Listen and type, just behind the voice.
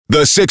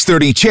The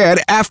 6:30 Chad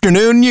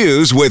Afternoon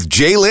News with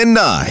Jaylen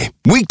Nye.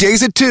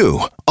 Weekdays at 2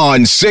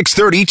 on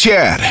 6:30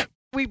 Chad.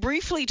 We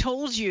briefly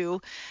told you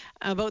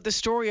about the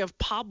story of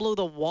Pablo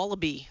the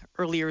Wallaby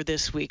earlier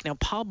this week. Now,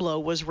 Pablo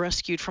was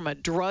rescued from a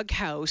drug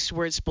house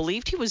where it's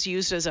believed he was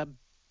used as a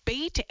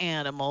bait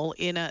animal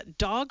in a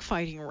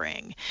dogfighting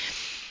ring.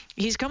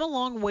 He's come a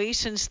long way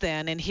since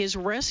then, and his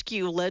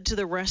rescue led to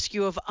the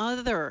rescue of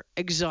other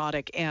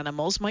exotic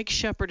animals. Mike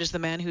Sheppard is the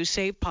man who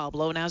saved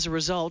Pablo, and as a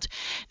result,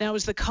 now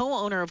is the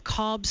co-owner of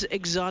Cobb's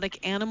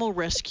Exotic Animal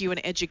Rescue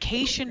and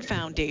Education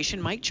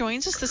Foundation. Mike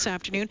joins us this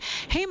afternoon.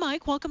 Hey,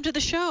 Mike, welcome to the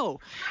show.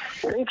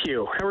 Thank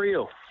you. How are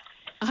you?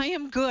 I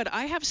am good.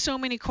 I have so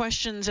many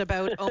questions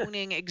about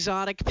owning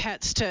exotic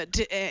pets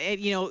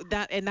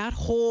that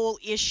whole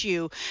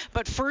issue.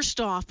 But first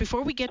off,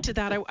 before we get to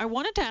that, I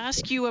wanted to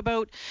ask you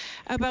about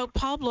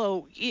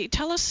Pablo.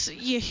 Tell us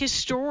his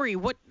story.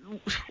 What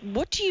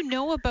do you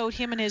know about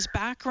him and his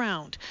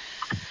background?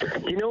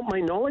 You know,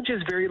 my knowledge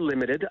is very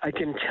limited. I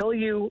can tell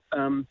you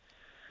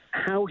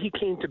how he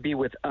came to be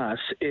with us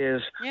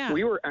is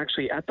we were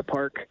actually at the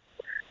park.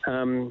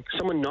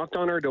 Someone knocked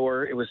on our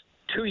door. It was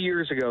 2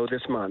 years ago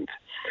this month,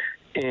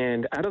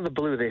 and out of the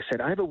blue they said,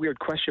 "I have a weird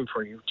question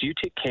for you. Do you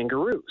take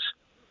kangaroos?"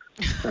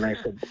 And I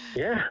said,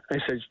 "Yeah." I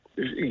said,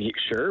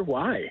 "Sure,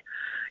 why?"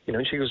 You know,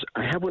 and she goes,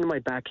 "I have one in my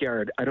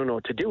backyard. I don't know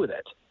what to do with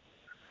it."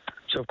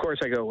 So of course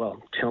I go,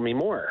 "Well, tell me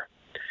more."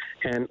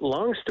 And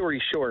long story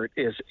short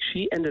is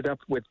she ended up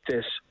with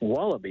this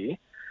wallaby.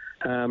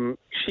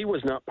 She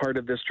was not part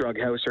of this drug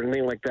house or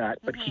anything like that,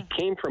 but he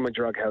came from a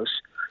drug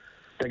house.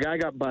 The guy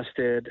got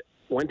busted,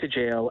 went to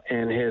jail,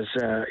 and his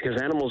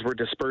animals were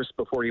dispersed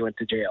before he went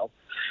to jail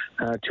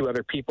to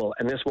other people.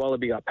 And this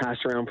wallaby got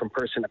passed around from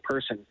person to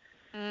person.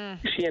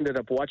 She ended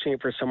up watching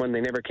it for someone.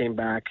 They never came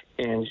back,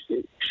 and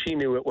she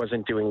knew it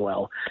wasn't doing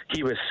well.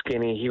 He was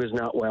skinny. He was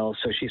not well.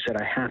 So she said,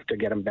 "I have to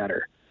get him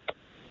better."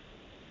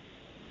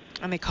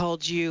 And they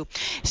called you.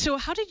 So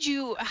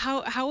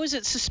how was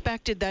it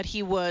suspected that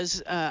he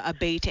was a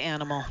bait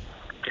animal?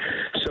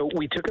 So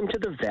we took him to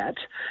the vet,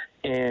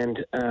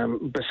 and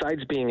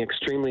besides being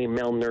extremely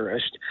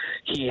malnourished,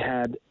 he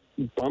had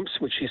bumps,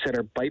 which she said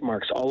are bite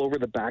marks, all over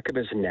the back of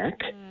his neck,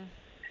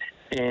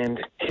 and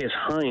his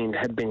hind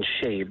had been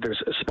shaved.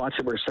 There's spots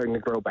that were starting to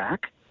grow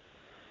back,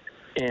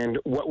 and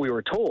what we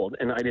were told,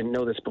 and I didn't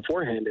know this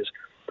beforehand, is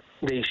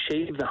they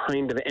shave the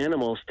hind of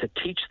animals to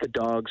teach the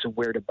dogs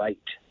where to bite.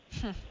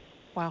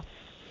 Wow.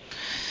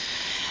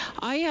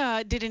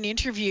 I did an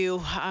interview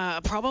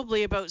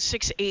probably about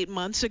 6-8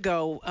 months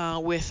ago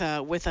with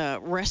a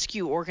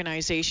rescue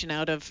organization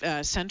out of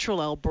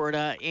central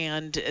Alberta,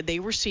 and they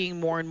were seeing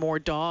more and more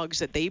dogs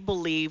that they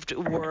believed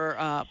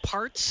were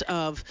parts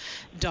of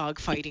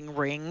dogfighting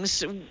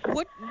rings.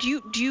 What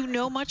do you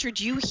know much, or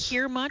do you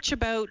hear much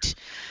about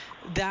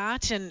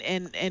that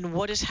and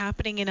what is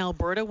happening in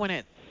Alberta when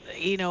it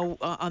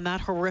on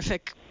that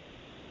horrific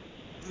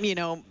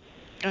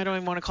I don't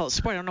even want to call it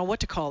sport. I don't know what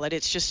to call it.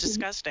 It's just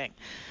disgusting.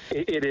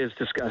 It is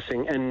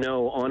disgusting. And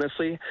no,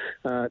 honestly,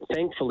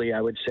 thankfully,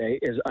 I would say,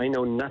 is I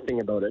know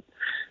nothing about it.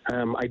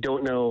 I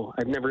don't know.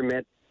 I've never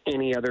met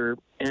any other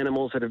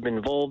animals that have been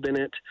involved in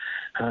it.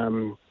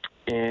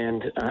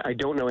 And I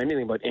don't know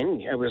anything about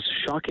any. It was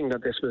shocking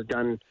that this was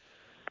done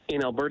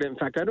in Alberta. In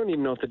fact, I don't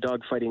even know if the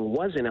dog fighting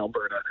was in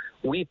Alberta.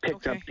 We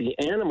picked up the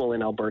animal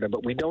in Alberta,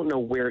 but we don't know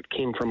where it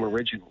came from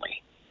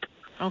originally.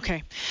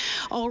 Okay.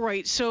 All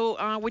right.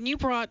 So when you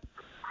brought...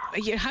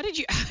 How did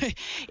you,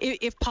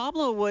 if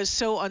Pablo was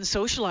so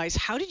unsocialized,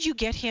 how did you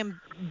get him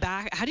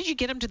back? How did you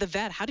get him to the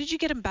vet? How did you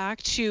get him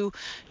back to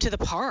the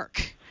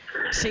park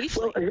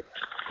safely?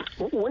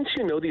 Well, once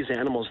you know these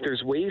animals,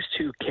 there's ways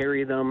to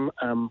carry them,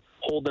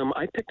 hold them.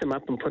 I picked him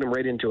up and put him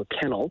right into a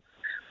kennel,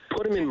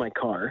 put him in my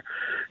car,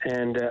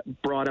 and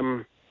brought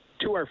him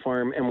to our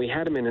farm, and we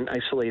had him in an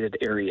isolated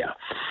area.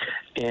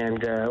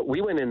 And we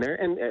went in there,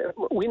 and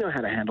we know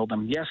how to handle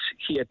them. Yes,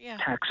 he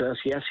attacks us.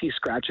 Yes, he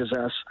scratches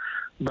us,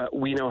 but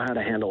we know how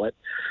to handle it.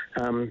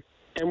 And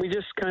we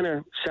just kind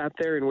of sat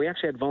there, and we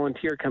actually had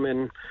volunteer come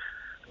in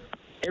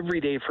every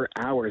day for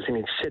hours, and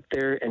he'd sit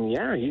there, and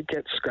he'd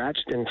get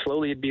scratched, and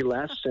slowly it'd be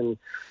less, and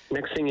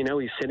next thing you know,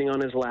 he's sitting on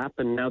his lap,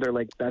 and now they're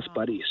like best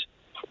buddies.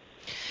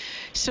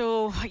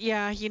 So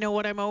you know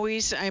what? I'm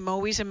always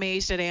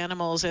amazed at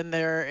animals and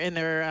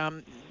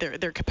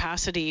their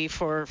capacity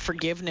for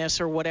forgiveness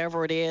or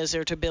whatever it is,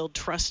 or to build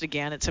trust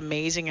again. It's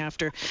amazing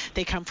after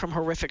they come from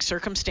horrific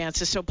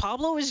circumstances. So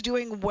Pablo is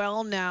doing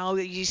well now.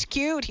 He's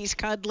cute. He's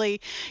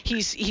cuddly.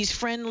 He's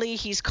friendly.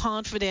 He's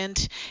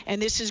confident,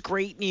 and this is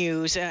great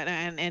news.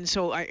 And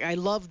so I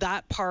love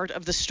that part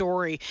of the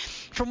story.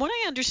 From what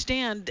I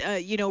understand,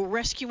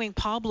 rescuing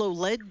Pablo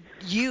led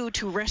you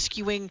to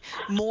rescuing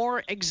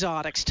more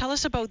exotics. Tell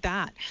us about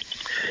that.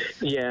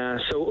 Yeah,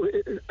 so,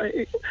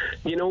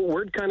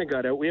 word kind of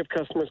got out. We have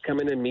customers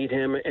come in and meet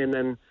him, and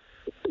then,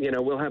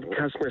 we'll have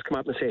customers come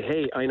up and say,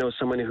 "Hey, I know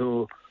someone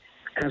who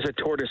has a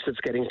tortoise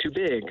that's getting too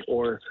big,"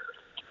 or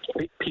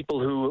people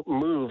who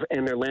move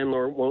and their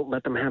landlord won't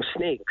let them have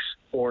snakes,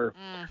 or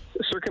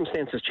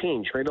circumstances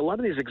change, right? A lot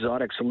of these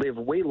exotics live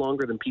way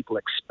longer than people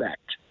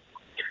expect.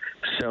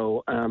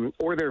 So,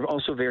 or they're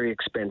also very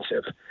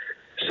expensive.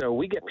 So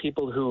we get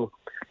people who,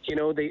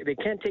 they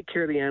can't take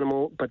care of the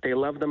animal, but they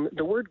love them.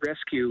 The word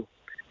rescue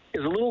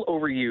is a little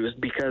overused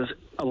because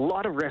a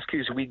lot of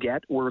rescues we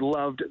get were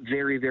loved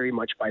very, very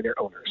much by their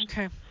owners.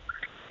 Okay.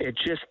 It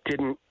just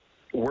didn't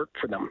work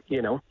for them,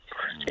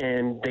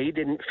 and they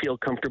didn't feel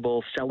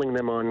comfortable selling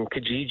them on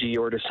Kijiji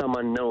or to some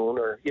unknown,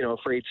 or,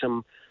 afraid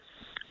some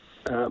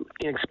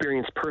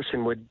inexperienced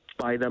person would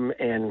buy them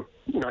and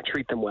not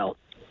treat them well.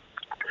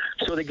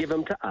 So they give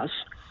them to us,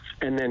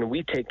 and then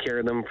we take care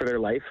of them for their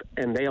life,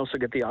 and they also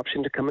get the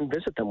option to come and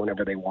visit them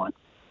whenever they want.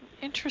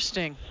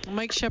 Interesting.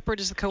 Mike Sheppard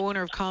is the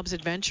co-owner of Cobb's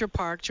Adventure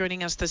Park,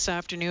 joining us this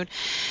afternoon.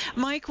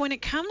 Mike, when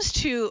it comes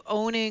to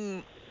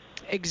owning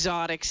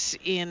exotics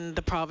in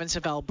the province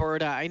of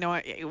Alberta, I know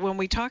when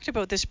we talked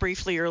about this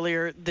briefly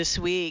earlier this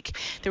week,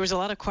 there was a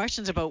lot of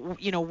questions about,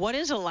 what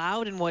is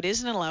allowed and what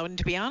isn't allowed. And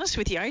to be honest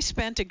with you, I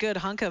spent a good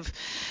hunk of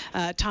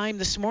time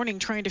this morning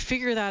trying to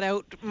figure that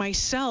out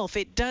myself.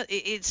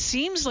 It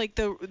seems like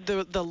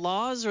the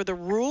laws or the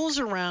rules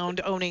around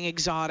owning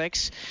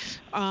exotics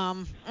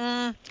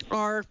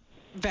are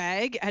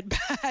vague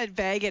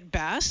at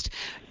best.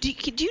 Do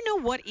you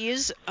know what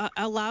is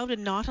allowed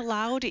and not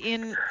allowed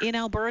in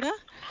Alberta?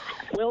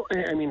 Well,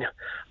 I mean,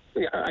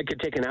 I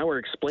could take an hour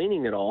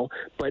explaining it all,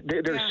 but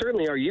there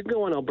certainly are. You can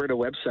go on Alberta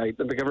website,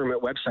 the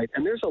government website,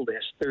 and there's a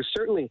list. There's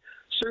certainly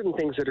certain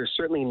things that are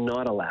certainly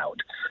not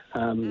allowed.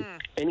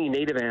 Any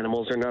native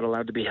animals are not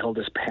allowed to be held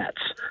as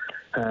pets.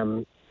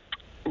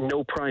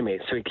 No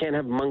primates, so you can't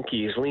have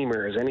monkeys,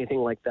 lemurs, anything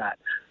like that.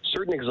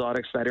 Certain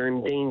exotics that are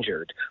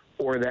endangered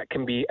or that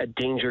can be a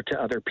danger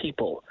to other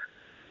people,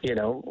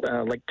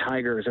 like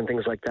tigers and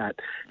things like that.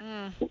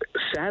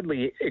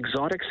 Sadly,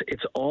 exotics,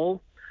 it's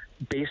all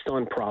based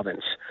on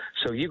province.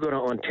 So you go to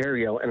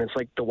Ontario, and it's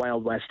like the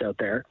Wild West out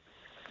there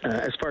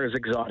as far as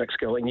exotics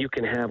go, and you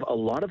can have a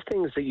lot of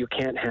things that you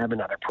can't have in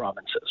other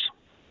provinces.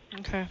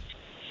 Okay.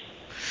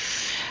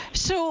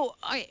 So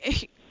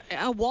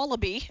a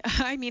wallaby,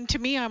 I mean, to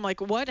me, I'm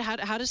like, what?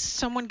 How does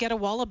someone get a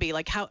wallaby?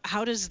 Like,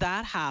 how does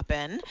that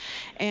happen?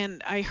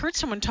 And I heard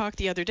someone talk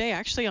the other day,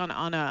 actually on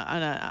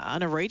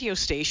a radio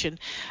station,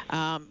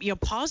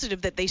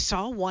 positive that they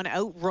saw one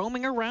out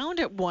roaming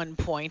around at one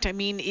point. I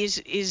mean,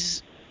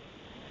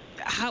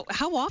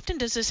 how often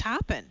does this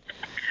happen?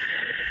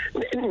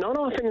 Not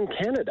often in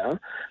Canada.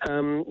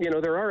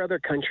 There are other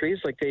countries,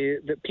 like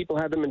people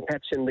have them in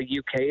pets in the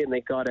UK, and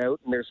they got out,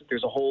 and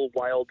there's a whole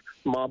wild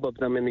mob of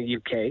them in the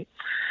UK.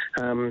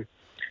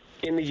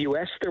 In the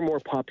US, they're more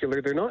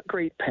popular. They're not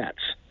great pets.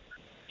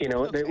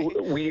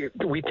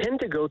 We tend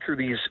to go through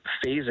these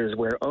phases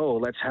where,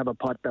 let's have a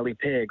potbelly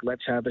pig,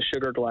 let's have a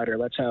sugar glider,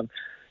 let's have,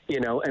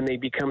 and they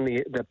become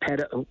the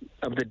pet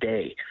of the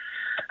day.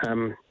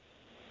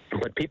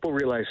 But people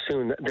realize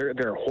soon that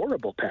they're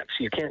horrible pets.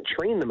 You can't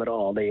train them at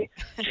all. They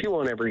chew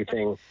on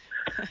everything.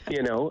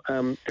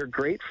 They're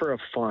great for a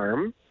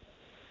farm,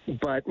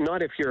 but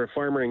not if you're a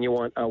farmer and you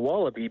want a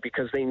wallaby,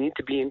 because they need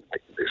to be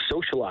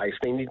socialized.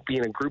 They need to be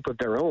in a group of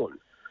their own.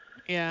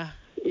 Yeah.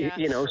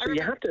 So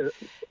you have to,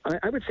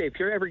 I would say, if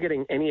you're ever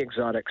getting any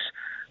exotics,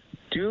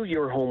 do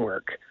your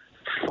homework.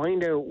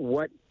 Find out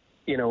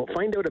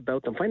find out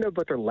about them. Find out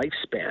about their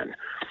lifespan.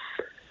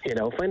 Find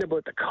out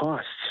about the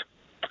costs.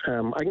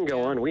 I can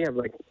go on. We have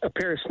like a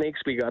pair of snakes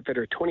we got that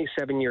are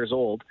 27 years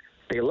old.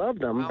 They love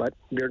them, but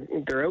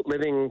they're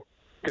outliving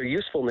their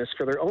usefulness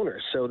for their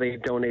owners, so they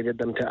donated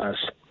them to us.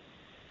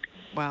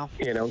 Wow.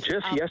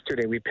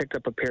 Yesterday we picked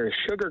up a pair of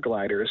sugar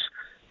gliders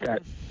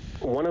that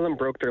one of them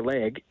broke their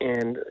leg,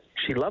 and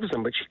she loves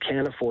them, but she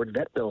can't afford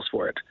vet bills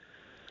for it.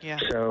 Yeah.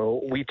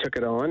 So we took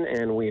it on,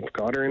 and we've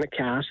got her in a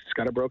cast. It's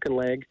got a broken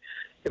leg.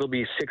 It'll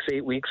be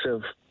 6-8 weeks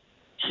of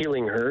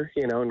healing her,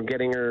 and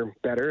getting her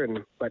better,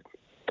 but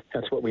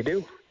that's what we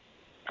do.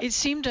 It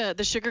seemed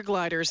the sugar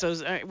gliders.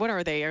 Those what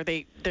are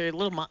they? They're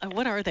little?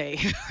 What are they?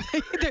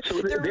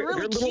 they're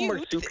really little cute.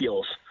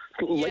 marsupials.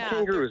 Like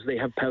kangaroos, they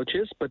have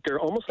pouches, but they're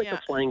almost like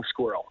a flying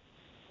squirrel.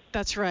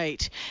 That's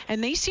right.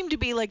 And they seem to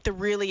be like the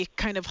really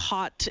kind of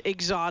hot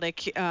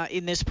exotic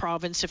in this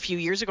province a few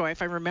years ago.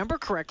 If I remember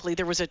correctly,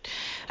 there was a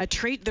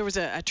trade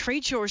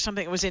show or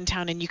something that was in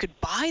town, and you could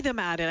buy them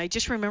at it. I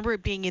just remember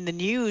it being in the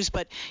news.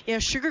 But yeah,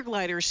 sugar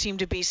gliders seem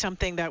to be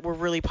something that were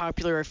really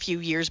popular a few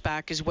years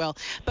back as well.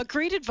 But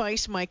great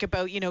advice, Mike,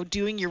 about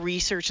doing your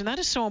research, and that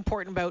is so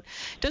important.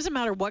 Doesn't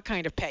matter what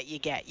kind of pet you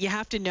get, you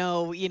have to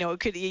know. It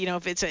could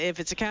if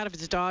it's a cat, if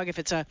it's a dog, if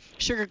it's a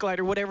sugar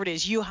glider, whatever it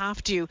is, you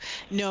have to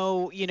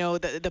know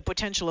the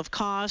potential of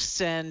costs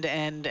and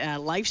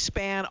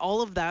lifespan,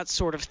 all of that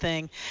sort of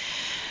thing.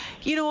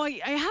 I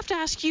have to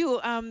ask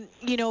you,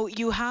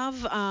 you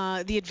have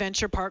the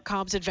Adventure Park,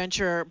 Cobb's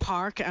Adventure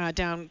Park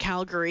down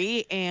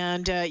Calgary,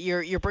 and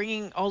you're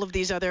bringing all of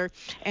these other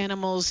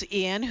animals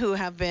in who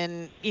have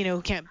been,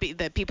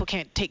 that people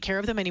can't take care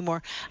of them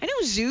anymore. I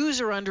know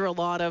zoos are under a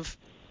lot of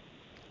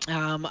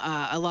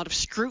a lot of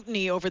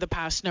scrutiny over the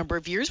past number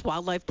of years,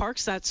 wildlife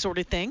parks, that sort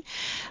of thing.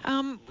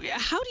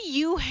 How do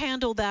you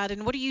handle that,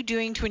 and what are you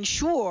doing to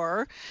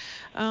ensure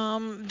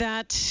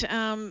that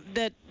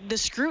the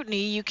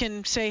scrutiny, you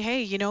can say,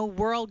 hey,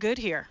 we're all good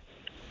here?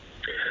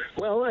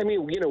 Well, I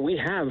mean, we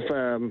have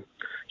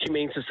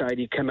Humane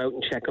Society come out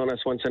and check on us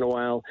once in a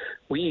while.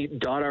 We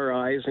dot our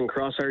I's and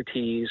cross our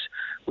T's.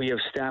 We have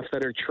staff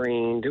that are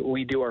trained.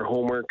 We do our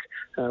homework.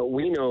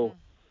 We know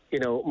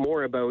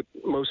more about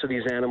most of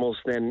these animals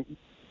than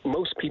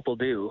most people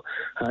do,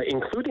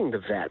 including the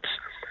vets.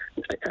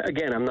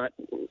 Again, I'm not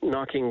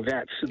knocking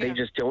vets. Yeah. They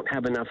just don't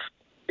have enough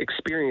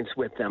experience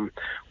with them.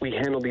 We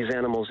handle these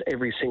animals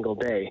every single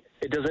day.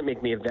 It doesn't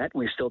make me a vet.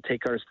 We still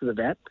take ours to the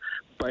vet,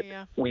 but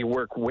we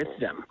work with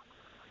them.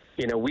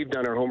 We've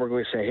done our homework and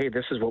we say, hey,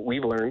 this is what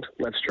we've learned.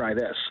 Let's try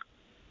this.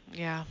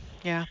 Yeah.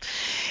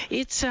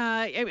 It's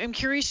I'm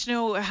curious to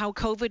know how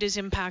COVID has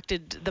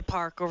impacted the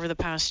park over the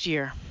past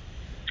year.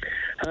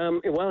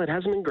 Well, it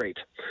hasn't been great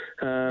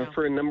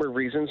for a number of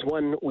reasons.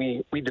 One,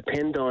 we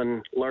depend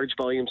on large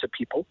volumes of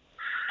people.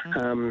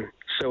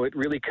 So it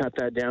really cut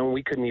that down.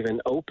 We couldn't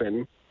even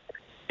open.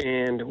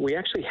 And we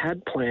actually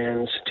had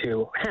plans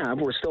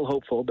we're still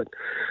hopeful, but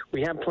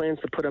we have plans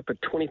to put up a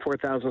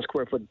 24,000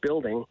 square foot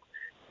building.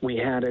 We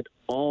had it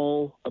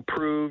all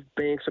approved,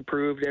 banks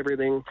approved,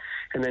 everything.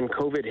 And then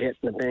COVID hit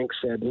and the bank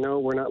said, no,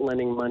 we're not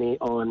lending money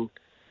on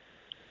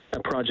a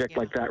project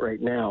like that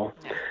right now.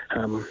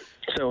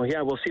 So,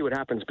 we'll see what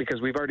happens because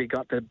we've already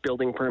got the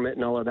building permit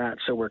and all of that.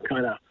 So we're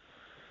kind of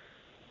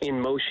in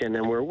motion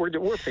and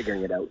we're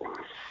figuring it out.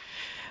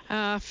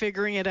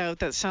 Figuring it out.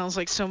 That sounds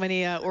like so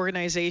many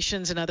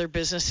organizations and other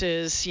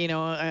businesses,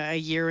 a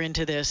year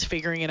into this,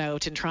 figuring it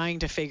out and trying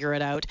to figure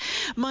it out.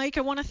 Mike,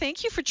 I want to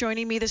thank you for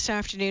joining me this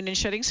afternoon and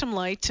shedding some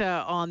light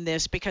on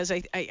this because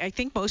I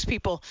think most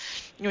people,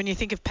 when you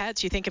think of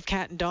pets, you think of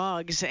cat and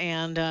dogs,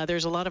 and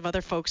there's a lot of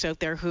other folks out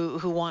there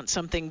who want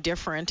something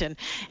different, and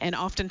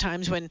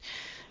oftentimes when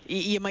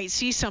you might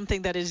see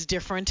something that is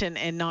different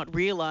and not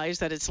realize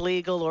that it's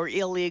legal or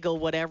illegal,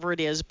 whatever it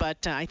is.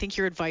 But I think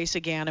your advice,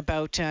 again,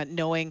 about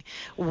knowing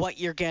what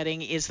you're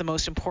getting is the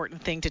most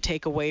important thing to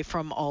take away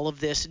from all of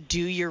this. Do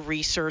your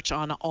research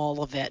on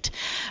all of it.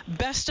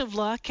 Best of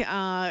luck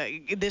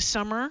this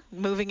summer,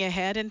 moving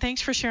ahead. And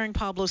thanks for sharing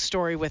Pablo's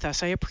story with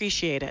us. I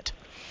appreciate it.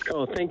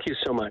 Oh, thank you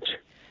so much.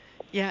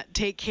 Yeah,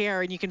 take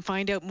care. And you can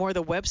find out more.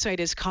 The website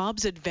is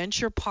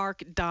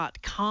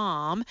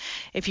cobbsadventurepark.com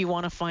if you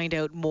want to find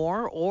out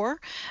more, or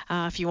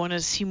if you want to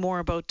see more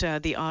about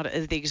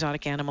the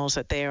exotic animals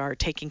that they are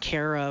taking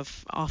care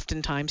of.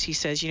 Oftentimes, he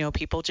says,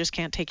 people just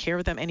can't take care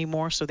of them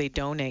anymore, so they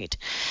donate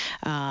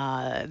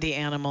the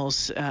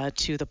animals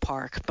to the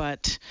park.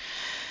 But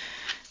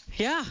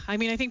yeah, I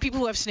mean, I think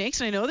people who have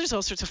snakes, and I know there's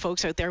all sorts of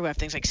folks out there who have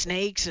things like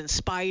snakes and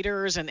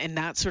spiders and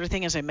that sort of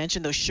thing. As I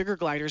mentioned, those sugar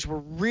gliders were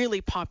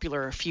really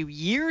popular a few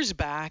years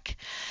back.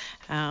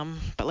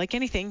 But like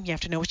anything, you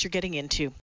have to know what you're getting into.